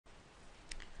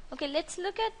Okay, let's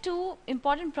look at two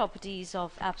important properties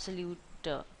of absolute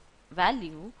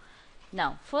value.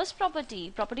 Now, first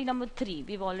property, property number 3,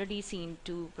 we've already seen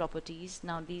two properties.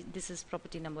 Now, this is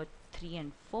property number 3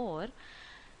 and 4.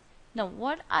 Now,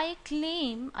 what I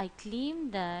claim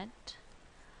that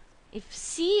if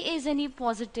C is any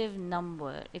positive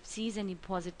number,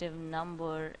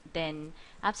 then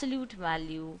absolute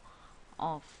value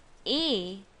of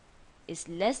A is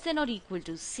less than or equal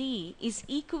to C is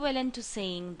equivalent to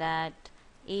saying that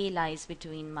A lies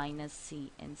between minus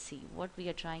C and C. What we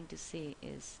are trying to say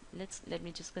is, let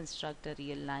me just construct a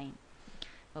real line.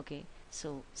 Okay,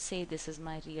 so say this is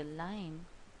my real line.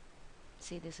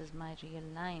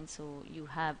 So you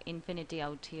have infinity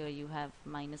out here, you have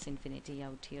minus infinity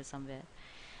out here somewhere.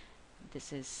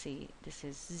 This is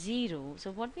 0.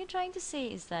 So what we're trying to say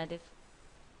is that if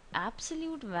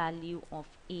absolute value of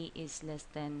A is less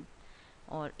than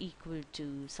or equal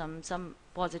to some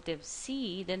positive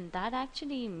C, then that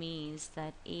actually means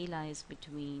that A lies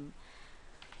between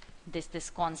this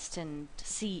constant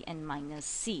C and minus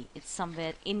C. It's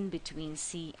somewhere in between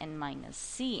C and minus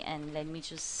C. And let me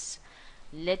just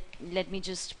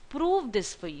prove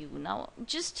this for you. Now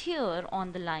just here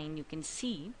on the line you can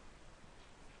see,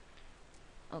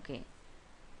 okay,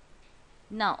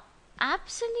 now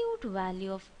absolute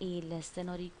value of A less than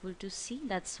or equal to C,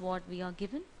 that's what we are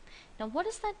given. Now what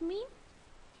does that mean?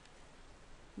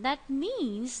 That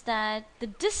means that the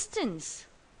distance,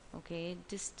 okay,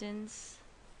 distance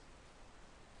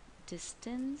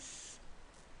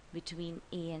between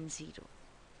A and 0,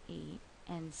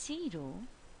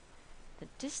 the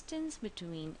distance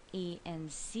between A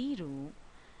and 0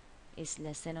 is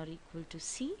less than or equal to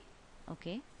C.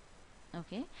 Okay,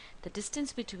 the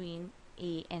distance between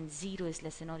A and 0 is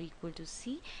less than or equal to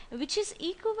C, which is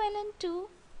equivalent to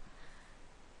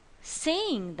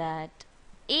saying that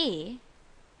A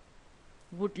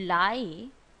would lie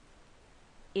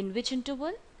in which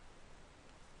interval?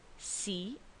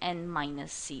 C and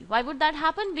minus C. Why would that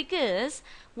happen? Because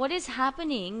what is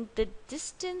happening, the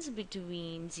distance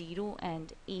between 0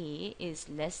 and A is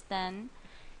less than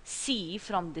C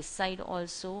from this side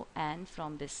also and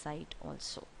from this side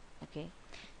also. Okay,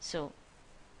 so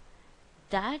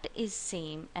that is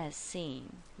same as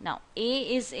saying, now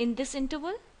A is in this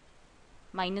interval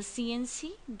minus C and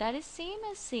C, that is same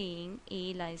as saying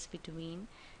A lies between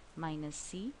minus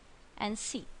C and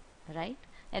C, right?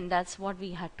 And that's what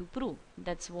we had to prove.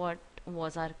 That's what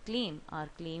was our claim. Our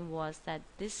claim was that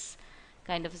this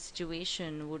kind of a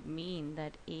situation would mean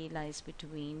that A lies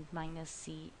between minus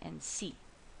C and C.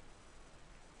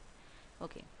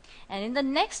 Okay, and in the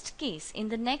next case,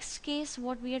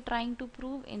 what we are trying to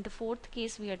prove, in the fourth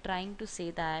case, we are trying to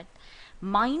say that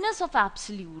minus of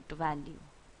absolute value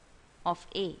of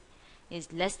A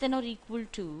is less than or equal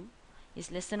to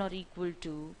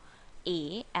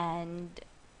A, and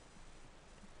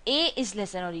A is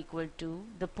less than or equal to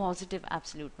the positive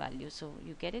absolute value. So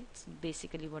you get it?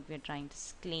 Basically what we are trying to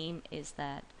claim is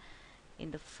that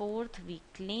in the fourth we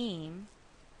claim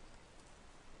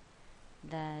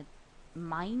that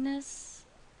minus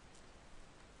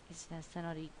is less than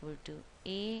or equal to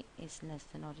A is less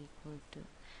than or equal to,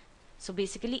 so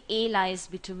basically A lies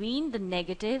between the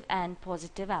negative and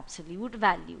positive absolute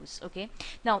values. Okay,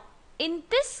 now in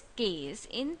this case,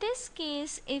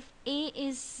 if A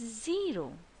is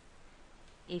 0,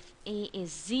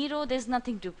 there's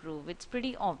nothing to prove. It's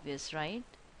pretty obvious, right?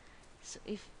 So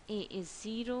if A is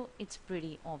 0, it's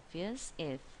pretty obvious.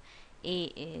 If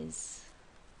A is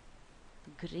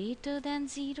greater than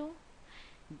 0,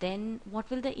 then what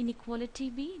will the inequality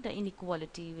be? The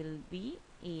inequality will be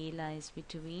A lies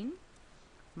between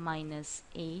minus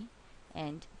A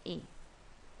and A.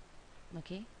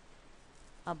 Okay,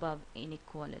 above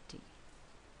inequality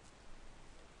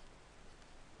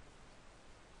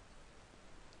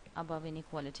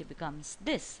becomes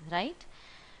this, right?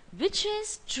 Which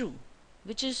is true.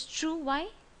 Why?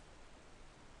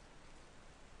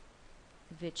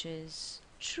 Which is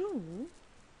true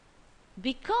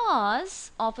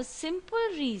because of a simple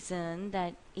reason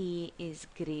that A is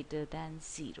greater than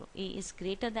 0. A is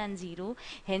greater than 0,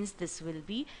 hence this will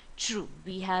be true.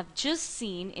 We have just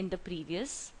seen in the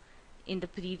previous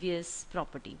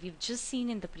property. We've just seen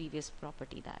in the previous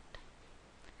property that.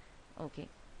 Okay.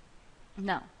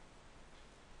 Now,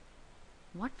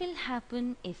 what will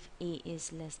happen if A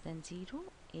is less than 0?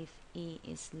 If A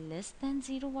is less than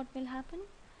 0, what will happen?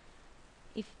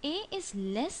 If A is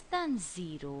less than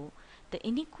 0, the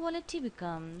inequality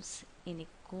becomes A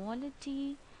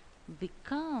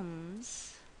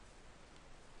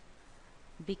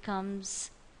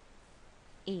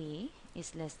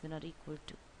is less than or equal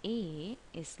to A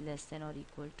is less than or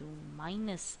equal to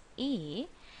minus A.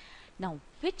 Now,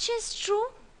 which is true?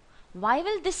 Why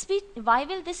will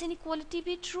this inequality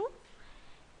be true?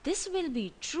 This will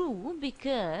be true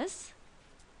because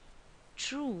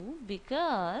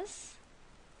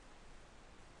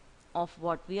of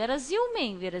what we are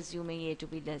assuming. We are assuming A to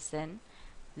be less than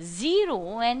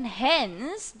 0, and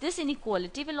hence this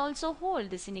inequality will also hold.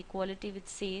 This inequality which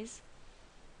says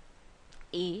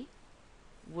A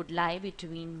would lie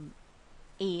between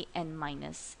A and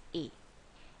minus A.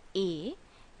 A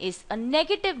is a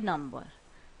negative number.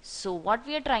 So what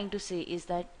we are trying to say is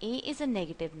that A is a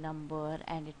negative number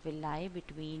and it will lie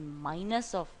between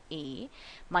minus of A.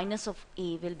 Minus of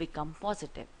A will become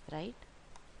positive, right?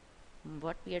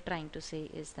 What we are trying to say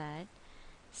is that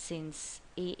since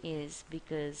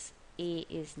because A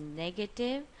is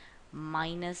negative,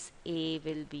 minus A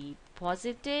will be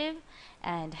positive,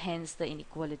 and hence the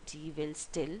inequality will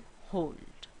still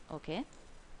hold. Okay.